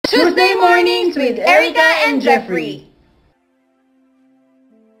Tuesday mornings with Erika and Jeffrey.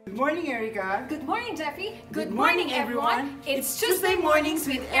 Good morning, Erika. Good morning, Jeffrey. Good morning, everyone. It's Tuesday mornings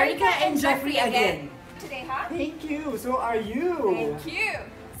with Erika and Jeffrey again. Today, huh? Thank you. So are you? Thank you.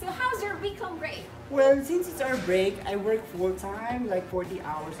 So how's your week-long break? Well, since it's our break, I work full-time, like 40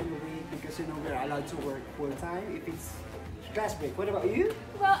 hours in a week because we're allowed to work full-time if it's class break. What about you?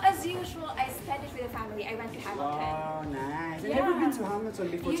 Well, as usual, I spent it with the family. I went to Hamilton. Wow, nice. Yeah. I've never been to Hamilton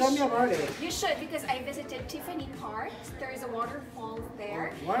before. You Tell me should. about it. You should, because I visited Tiffany Park. There is a waterfall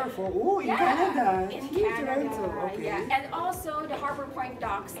there. Waterfall. Oh, in Yeah, Canada. in Here, Canada. Toronto. Okay. Yeah, and also the Harbor Point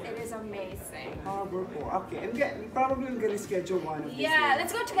docks. It is amazing. Harbor Point. Okay, I'm gonna schedule one of these. Yeah, days.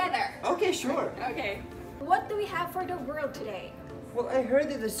 let's go together. Okay, sure. Okay. What do we have for the world today? Well, I heard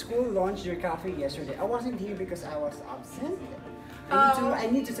that the school launched their cafe yesterday. I wasn't here because I was absent. I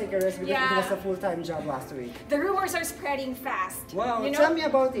need to take a rest because it was a full-time job last week. The rumors are spreading fast. Wow, You know, tell me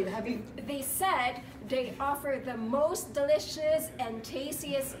about it. Have you? They said they offer the most delicious and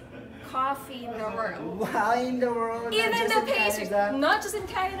tastiest coffee in the world. Wow, in the world. Even not the just in pastry, Canada. not just in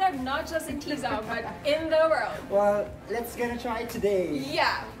Canada, not just in TSoM, but in the world. Well, let's gonna try it today.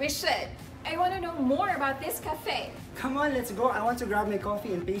 Yeah, we should. I want to know more about this cafe. Come on, let's go. I want to grab my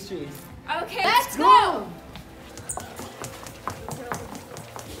coffee and pastries. Okay, let's go!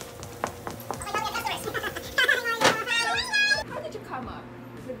 How did you come up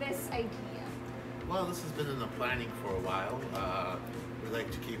with this idea? Well, this has been in the planning for a while. We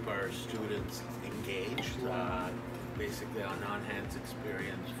like to keep our students engaged. Basically, an on-hands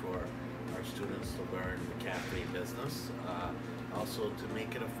experience for our students to learn the cafe business. Also, to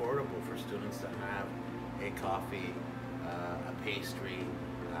make it affordable for students to have a coffee, a pastry,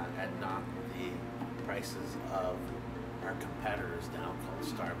 and not the prices of our competitors now called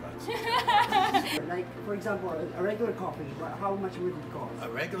Starbucks. Like, for example, a regular coffee, how much would it cost? A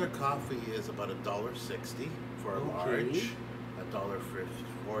regular coffee is about $1.60 for a large,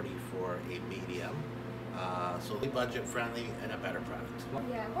 $1.40 for a medium. So budget friendly and a better product.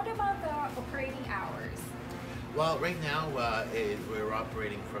 Yeah, what about the operating hours? Well, right now we're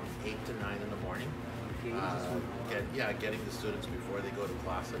operating from 8 to 9 in the morning. Getting the students before they go to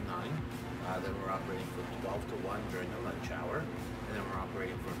class at 9. Then we're operating from 12 to 1 during the lunch hour, and then we're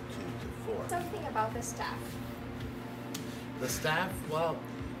operating from 2 to 4. Something about the staff. The staff,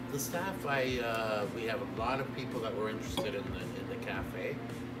 we have a lot of people that were interested in the cafe,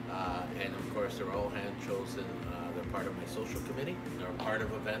 and of course they're all hand chosen. They're part of my social committee. They're a part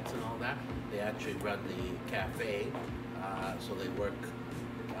of events and all that. They actually run the cafe, so they work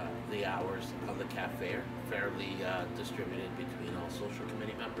the hours of the cafe are fairly distributed between all social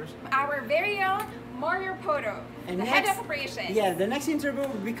committee members. Our very own Mario Poto, the head of operations. Yeah, the next interview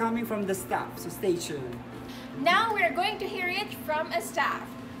will be coming from the staff, so stay tuned. Now we're going to hear it from a staff.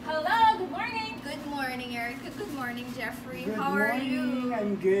 Hello, good morning. Good morning, Erika. Good morning, Jeffrey. Good How are you?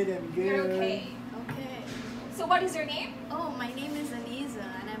 I'm good, I'm good. You're okay. Okay. So what is your name? Oh, my name is Aniza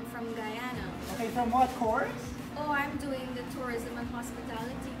and I'm from Guyana. Okay, from what course? Oh, I'm doing the tourism and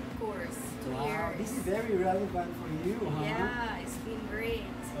hospitality course. 2 Wow, years. this is very relevant for you, huh? Yeah, it's been great.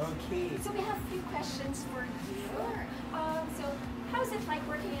 Okay. So we have a few questions for you. Sure. So how's it like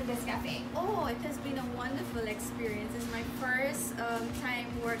working in this cafe? Oh, it has been a wonderful experience. It's my first time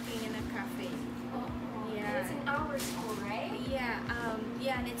working in a cafe. Oh, Yeah. It's an hour school, right?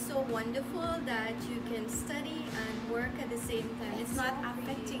 Yeah, and it's so wonderful that you can study and work at the same time. It's not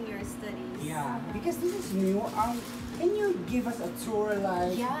affecting your studies. Yeah, because this is new. Can you give us a tour,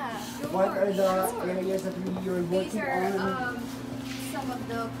 like what are the areas that you're These working are on? some of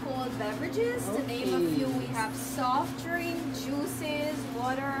the cold beverages. To name a few, we have soft drink, juices,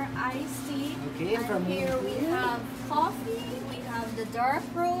 water, iced tea. Okay, and from here we have coffee. We have the dark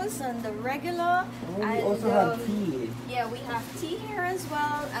roast and the regular. We and, also have tea. Yeah, we have tea here as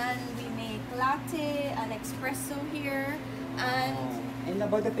well, and we make latte and espresso here. And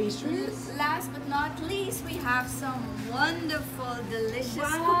about the pastries? Last but not least, we have some wonderful, delicious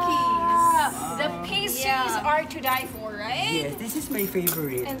Wow. cookies. The pastries Yeah. are to die for, right? Yes, this is my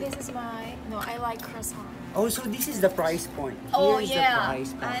favorite. And this is I like croissant. Oh, so this is the price point. Oh Here is the yeah,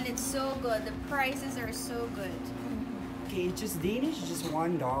 price point. and it's so good. The prices are so good. Okay, it's just Danish, just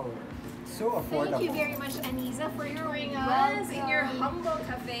 $1. So affordable. Thank you very much, Aniza, for joining us welcome. in your humble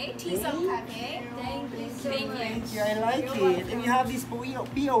cafe, TSoM Cafe. Thank you so Thank much. Thank you, I like it. And you have this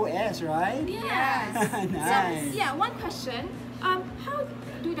POS, right? Yes. Nice. So, yeah, one question. How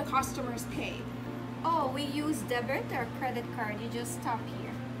do the customers pay? Oh, we use debit or credit card. You just tap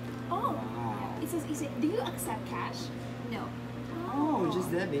here. Oh, Wow. do you accept cash? No. Oh,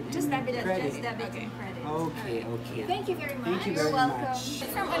 just debit. Just and debit and credit. Just debit Okay. and credit. Okay, okay. Thank you very much. Thank you You're very welcome. much.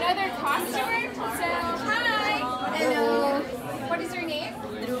 From another customer. So, hi. Hello. What is your name?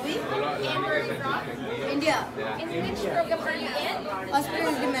 Ruby. And where are you from? India. In which program are you in?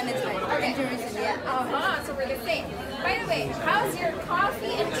 Hospitality management. Okay. Tourism, yeah. So we're the same. By the way, how's your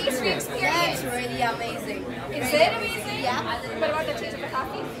coffee and pastry experience? That's really amazing. Is it amazing? Yeah. What about the taste of the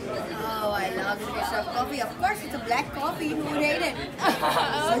coffee? Oh, I love the taste of coffee. Of course, it's a black coffee. Who would hate it?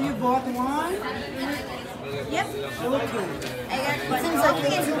 So you bought one? Yep. Okay. I got one Seems like coffee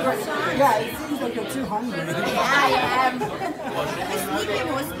you're and too, croissant. yeah, it seems like you're too hungry. Yeah, I am. I'm sleeping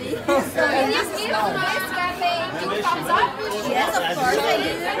mostly. So in this beautiful nice cafe, 2 thumbs up? Yes, of course I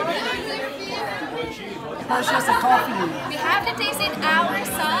do. Purchase a coffee. We have to taste it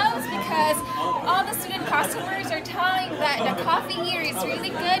ourselves because all the student customers are telling that the coffee here is really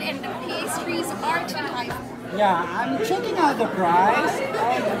good and the pastries are to die for. Yeah, I'm checking out the price.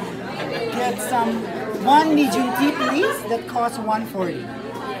 I'll get one medium tea, please. That costs $1.40.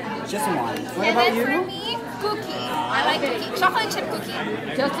 Just one. What And about then you? for me, cookie. I like cookie. Chocolate chip cookie.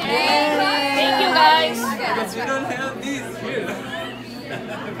 Thank you guys. Because we don't have these here.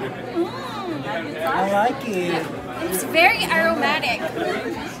 I like it. It's very aromatic.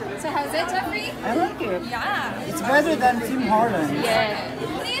 So how's it, Jeffrey? I like it. Yeah. It's better than Tim Hortons.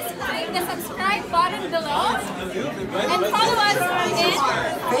 Please click the subscribe button below and follow us in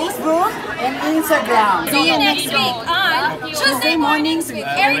Facebook and Instagram. See you next week on Tuesday Mornings with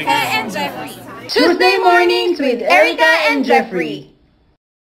Erika and Jeffrey. Tuesday mornings with Erika and Jeffrey.